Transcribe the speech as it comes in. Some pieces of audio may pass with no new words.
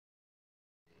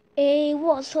Hey,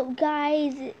 what's up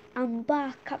guys? I'm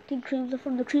back, Captain Crimson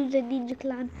from the Crimson Ninja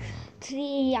Clan.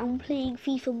 Today I'm playing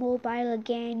FIFA Mobile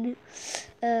again.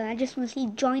 I just want to see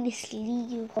join this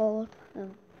league called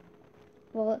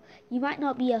well, you might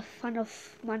not be a fan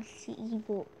of Man City,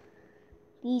 but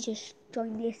you just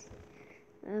join this.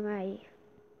 My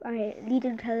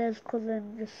leader teller's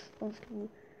cousin just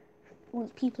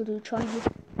wants people to join this.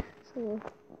 So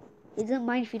it doesn't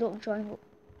mind if you don't join, but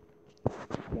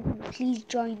please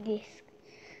join this.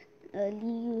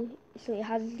 So it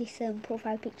has this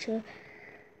profile picture,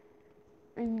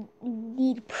 and you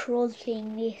need pros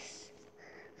playing this.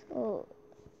 So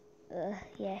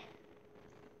yeah.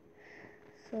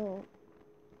 So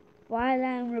while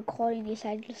I'm recording this,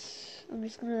 I'm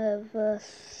just gonna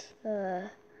verse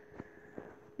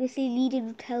this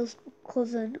leading tells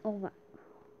cousin. Oh my,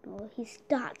 no, his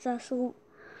stats are so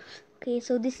okay.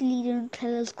 So this leading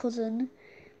tells cousin.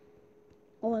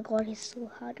 Oh my god, he's so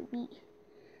hard to beat.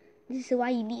 This is why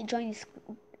you need to join this.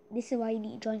 This is why you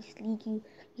need to join this league.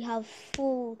 You have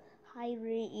full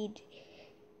high-rated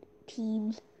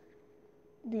teams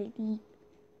in the league.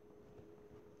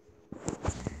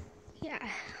 Yeah,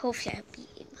 hopefully I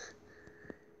beat him.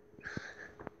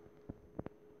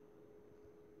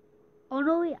 Oh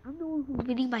no, wait, I'm the one who's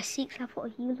winning by 6. I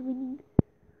thought he was winning.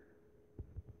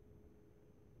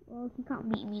 Well, he can't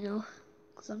beat me now,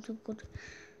 because I'm too good.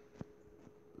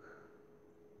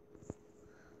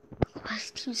 Oh,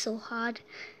 this team's so hard.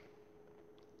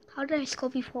 How did I score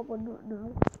before but not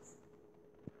now?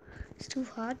 It's too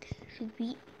hard to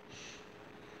beat.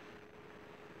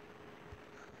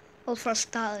 Well, for a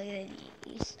start, at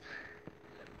least.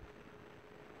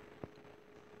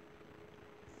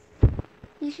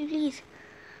 Please.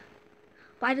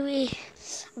 By the way,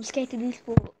 I'm scared to do this,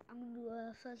 but I'm gonna do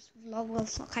a first vlog. Well,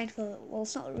 it's not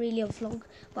it's not really a vlog,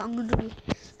 but I'm gonna do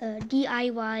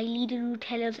DIY leading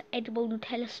Nutella's edible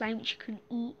Nutella slime which you can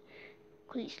eat.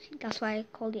 That's why I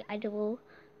called it edible.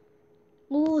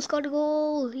 Oh, scored a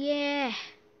goal! Yeah.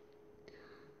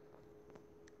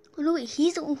 Oh no, wait,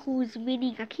 he's the one who is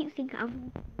winning. I keep thinking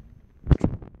I'm.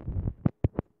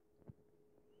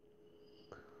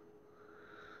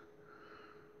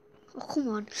 Oh, come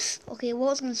on. Okay, what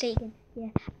was I gonna say again? Yeah,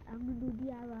 I'm gonna do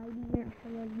DIY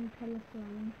Nutella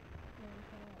slime.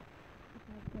 If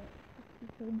I get 50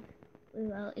 subs.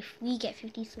 Well, if we get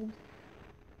 50 subs,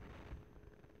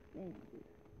 then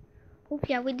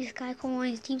hopefully I win this guy. Come on,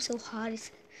 his team's so hard.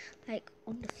 It's like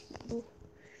undefeatable.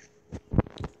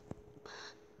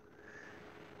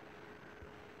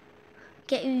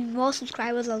 Getting more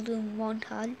subscribers, I'll do a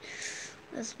montage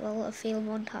as well, a fail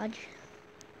montage.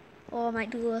 Or I might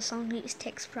do a song it's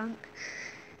text prank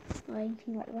or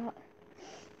anything like that.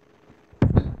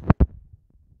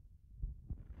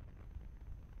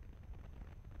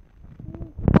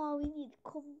 Oh, we need to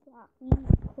come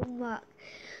back.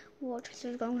 Watch,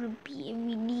 I'm gonna beat him.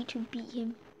 We need to beat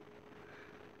him.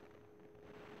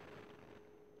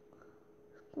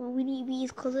 Well, we need to beat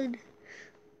his cousin.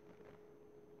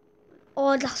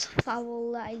 Oh, that's a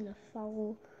foul. That is a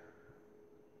foul.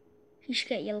 He should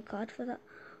get a yellow card for that.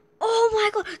 Oh my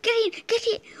god, get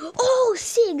it! Oh,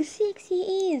 6 he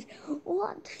is.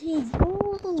 What a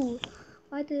goal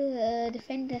by the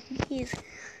defender. He is.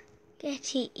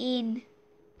 Get it in.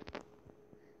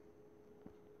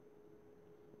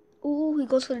 Oh, he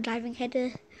goes for the diving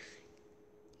header.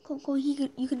 Come on,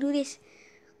 you can do this.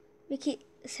 Make it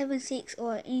 7-6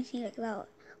 or anything like that.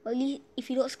 Or at least if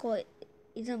you don't score it,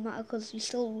 it doesn't matter because you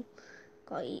still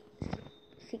got it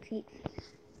 6-6.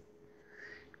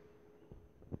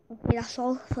 Okay, that's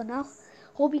all for now.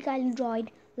 Hope you guys enjoyed.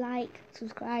 Like,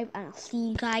 subscribe, and I'll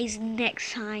see you guys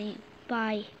next time.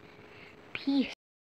 Bye. Peace.